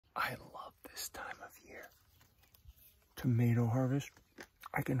I love this time of year. Tomato harvest.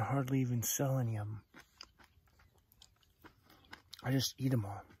 I can hardly even sell any of them. I just eat them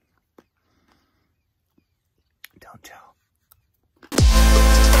all. Don't tell.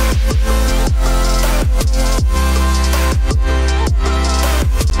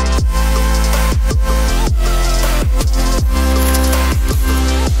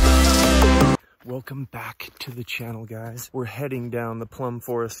 Welcome back to the channel, guys. We're heading down the Plum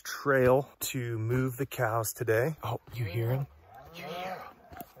Forest Trail to move the cows today. Oh, you hear them? You hear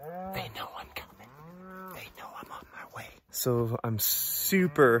them? They know I'm coming. They know I'm on my way. So I'm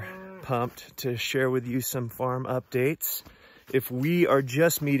super pumped to share with you some farm updates. If we are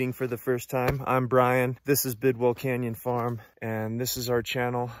just meeting for the first time, I'm Brian. This is Bidwell Canyon Farm, and this is our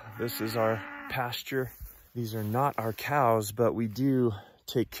channel. This is our pasture. These are not our cows, but we do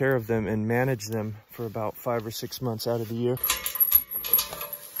take care of them and manage them for about 5 or 6 months out of the year.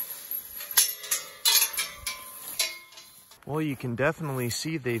 Well, you can definitely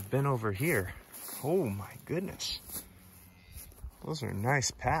see they've been over here. Oh my goodness. Those are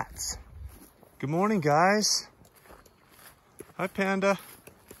nice pats. Good morning, guys. Hi, Panda.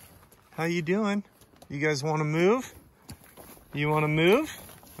 How you doing? You guys want to move? You want to move?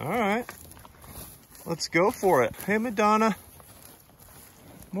 All right. Let's go for it. Hey, Madonna.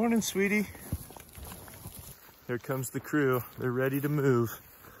 Morning, sweetie. Here comes the crew. They're ready to move.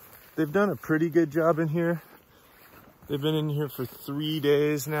 They've done a pretty good job in here. They've been in here for 3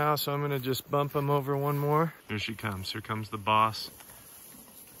 days now, so I'm gonna just bump them over one more. Here she comes. Here comes the boss.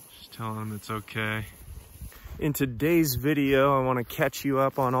 Just telling them it's okay. In today's video, I want to catch you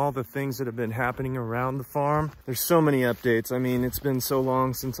up on all the things that have been happening around the farm. There's so many updates. I mean, it's been so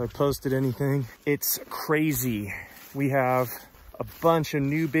long since I posted anything. It's crazy. We have a bunch of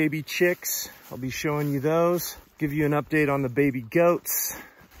new baby chicks. I'll be showing you those. Give you an update on the baby goats.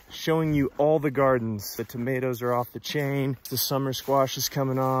 Showing you all the gardens. The tomatoes are off the chain. The summer squash is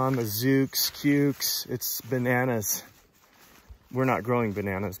coming on. The zooks, cukes. It's bananas. We're not growing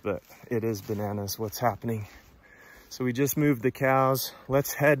bananas, but it is bananas what's happening. So we just moved the cows.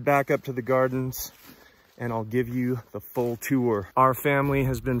 Let's head back up to the gardens and I'll give you the full tour. Our family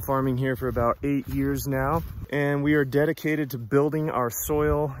has been farming here for about 8 years now, and we are dedicated to building our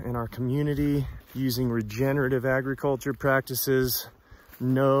soil and our community using regenerative agriculture practices,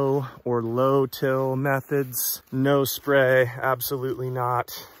 no or low till methods, no spray, absolutely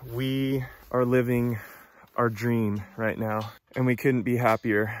not. We are living our dream right now, and we couldn't be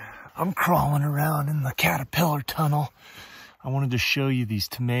happier. I'm crawling around in the caterpillar tunnel. I wanted to show you these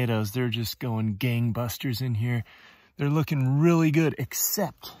tomatoes. They're just going gangbusters in here. They're looking really good,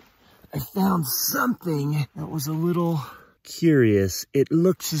 except I found something that was a little curious. It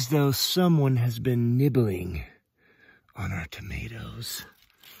looks as though someone has been nibbling on our tomatoes.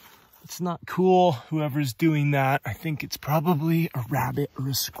 It's not cool, whoever's doing that. I think it's probably a rabbit or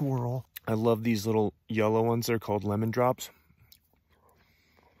a squirrel. I love these little yellow ones. They're called lemon drops.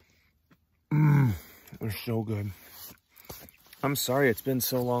 They're so good. I'm sorry it's been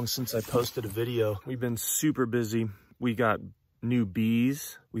so long since I posted a video. We've been super busy. We got new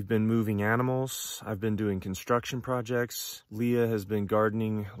bees. We've been moving animals. I've been doing construction projects. Leah has been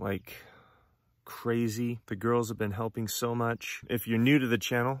gardening like crazy. The girls have been helping so much. If you're new to the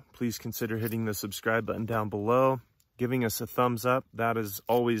channel, please consider hitting the subscribe button down below, giving us a thumbs up. That is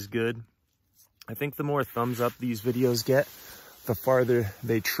always good. I think the more thumbs up these videos get, the farther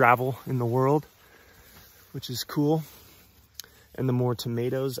they travel in the world, which is cool. And the more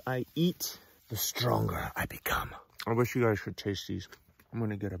tomatoes I eat, the stronger I become. I wish you guys could taste these. I'm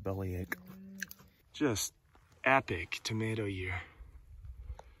gonna get a bellyache. Just epic tomato year.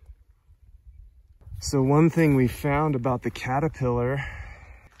 So one thing we found about the caterpillar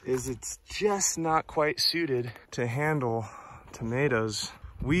is it's just not quite suited to handle tomatoes.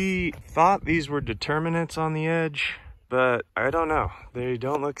 We thought these were determinants on the edge, but I don't know. They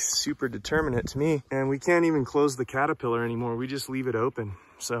don't look super determinate to me. And we can't even close the caterpillar anymore. We just leave it open.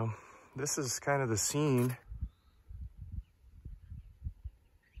 So this is kind of the scene.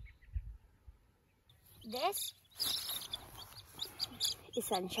 This is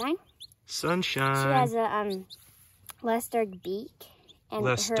Sunshine. Sunshine. She has a less dark beak. And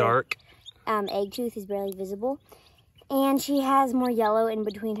less her, dark. Egg tooth is barely visible. And she has more yellow in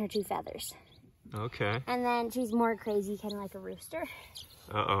between her two feathers. Okay. And then she's more crazy, kind of like a rooster.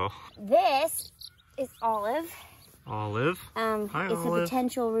 Uh-oh. This is Olive. Olive. Hi, it's Olive. a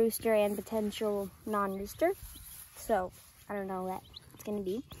potential rooster and potential non-rooster. So, I don't know what it's going to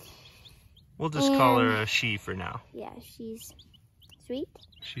be. We'll just call her a she for now. Yeah, she's sweet.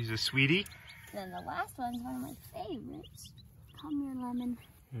 She's a sweetie. Then the last one's one of my favorites. Come here, Lemon.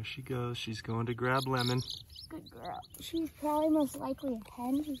 There she goes. She's going to grab Lemon. Good girl. She's probably most likely a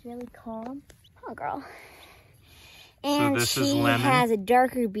hen. She's really calm. Oh, girl. And so this is she Lemon. has a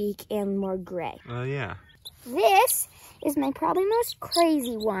darker beak and more gray. Oh, yeah. This is my probably most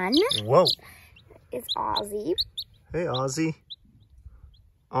crazy one. Whoa. It's Ozzy. Hey, Ozzy.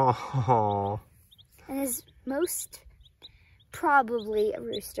 Oh. And is most probably a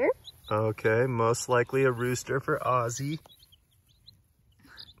rooster. Okay, most likely a rooster for Ozzy.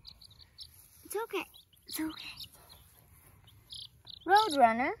 It's okay. It's okay.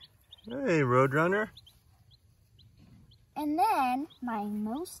 Roadrunner. Hey, Roadrunner. And then my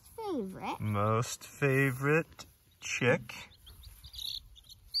most favorite. Most favorite chick.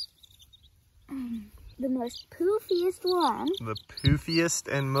 The most poofiest one. The poofiest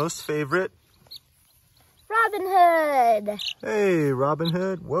and most favorite. Robin Hood. Hey, Robin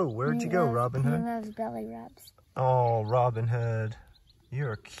Hood. Whoa, where'd you go, Robin Hood? He loves belly rubs. Oh, Robin Hood.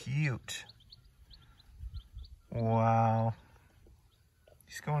 You're cute. Wow.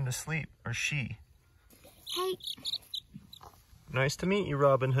 He's going to sleep, or she. Hey. Nice to meet you,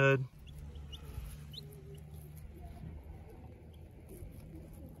 Robin Hood.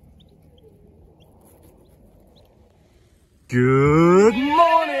 Good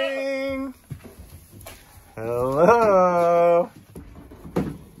morning. Hello.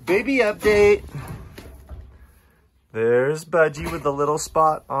 Baby update. There's Budgie with a little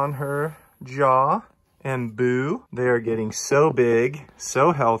spot on her jaw. And Boo. They are getting so big,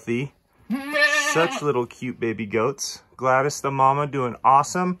 so healthy. Such little cute baby goats. Gladys the mama doing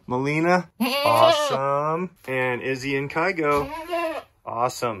awesome. Melina, awesome. And Izzy and Kygo,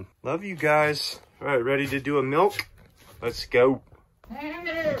 awesome. Love you guys. All right, ready to do a milk? Let's go.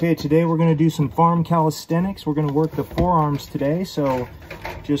 Okay, today we're gonna do some farm calisthenics. We're gonna work the forearms today, so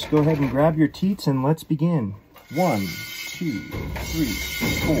just go ahead and grab your teats and let's begin. 1, 2, 3,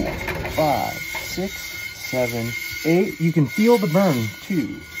 4, 5, 6, 7, 8. You can feel the burn. 2,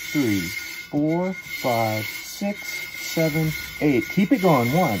 3, 4, 5, 6, 7, 8. Keep it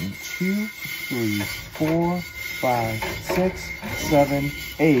going. 1, 2, 3, 4, 5, 6, 7,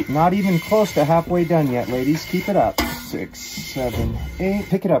 8. Not even close to halfway done yet, ladies. Keep it up. 6, 7, 8.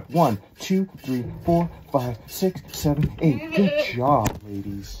 Pick it up. 1, 2, 3, 4, 5, 6, 7, 8. Good job,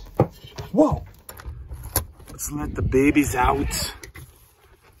 ladies. Whoa. Let's let the babies out.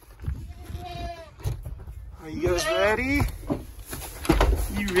 Are you guys ready?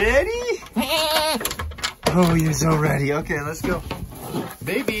 You ready? Oh, you're so ready. Okay, let's go.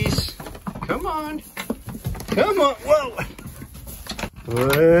 Babies, come on. Come on. Whoa.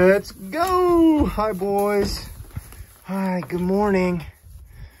 Let's go. Hi, boys. Hi, good morning.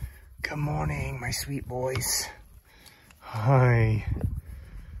 Good morning, my sweet boys. Hi.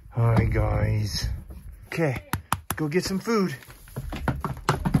 Hi, guys. Okay, go get some food.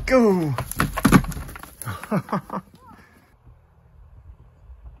 Go.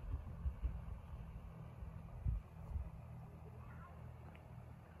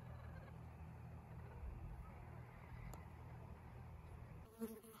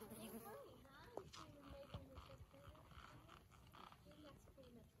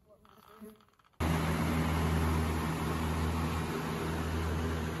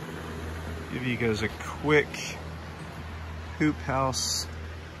 Give you guys a quick hoop house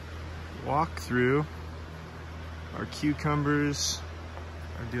walkthrough. Our cucumbers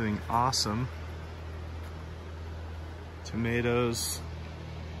are doing awesome. Tomatoes,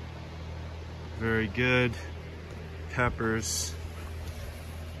 very good. Peppers.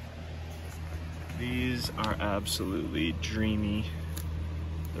 These are absolutely dreamy.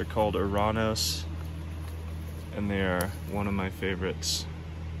 They're called Aranos, and they are one of my favorites.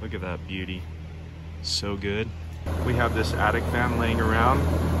 Look at that beauty. So good. We have this attic fan laying around,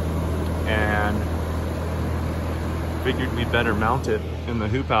 and figured we'd better mount it in the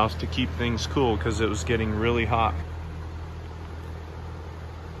hoop house to keep things cool because it was getting really hot.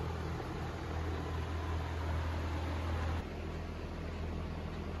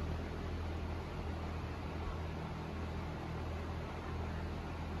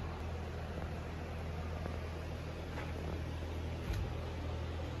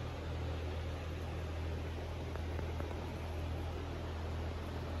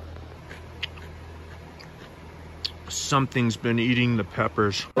 Something's been eating the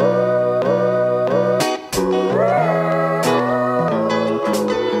peppers.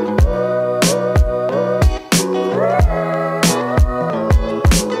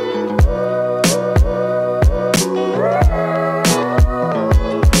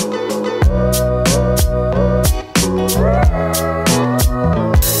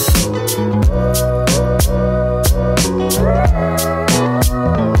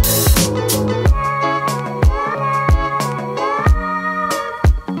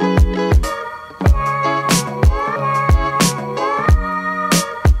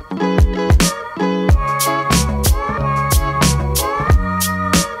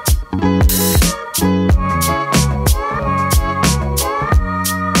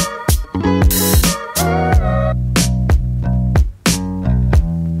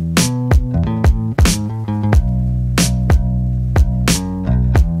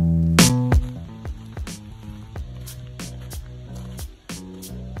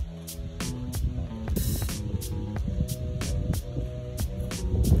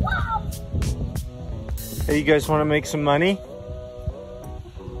 Hey, you guys want to make some money?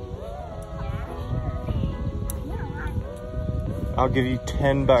 I'll give you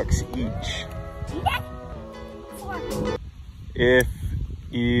 10 bucks each. If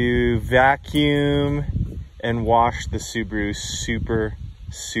you vacuum and wash the Subaru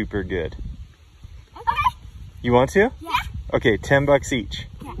super good. Okay. You want to? Yeah. Okay, 10 bucks each.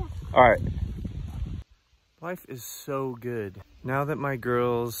 Yeah. All right. Life is so good. Now that my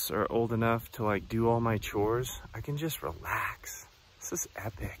girls are old enough to like do all my chores, I can just relax. This is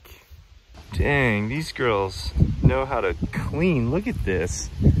epic. Dang, these girls know how to clean. Look at this.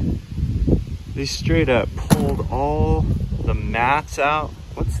 They straight up pulled all the mats out.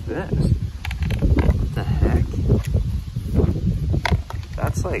 What's this? What the heck?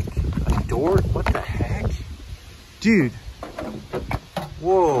 That's like a door. What the heck? Dude.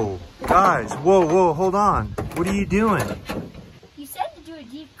 Whoa, guys, whoa, hold on. What are you doing? You said to do a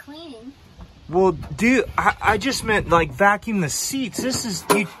deep cleaning. Well, dude, I just meant like vacuum the seats. This is,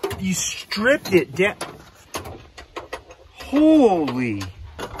 you stripped it down. Holy.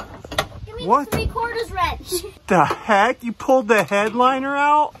 Give me What? the 3/4 wrench. The heck? You pulled the headliner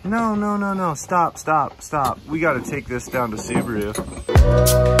out? No, stop. We gotta take this down to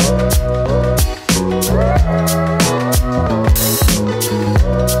Subaru.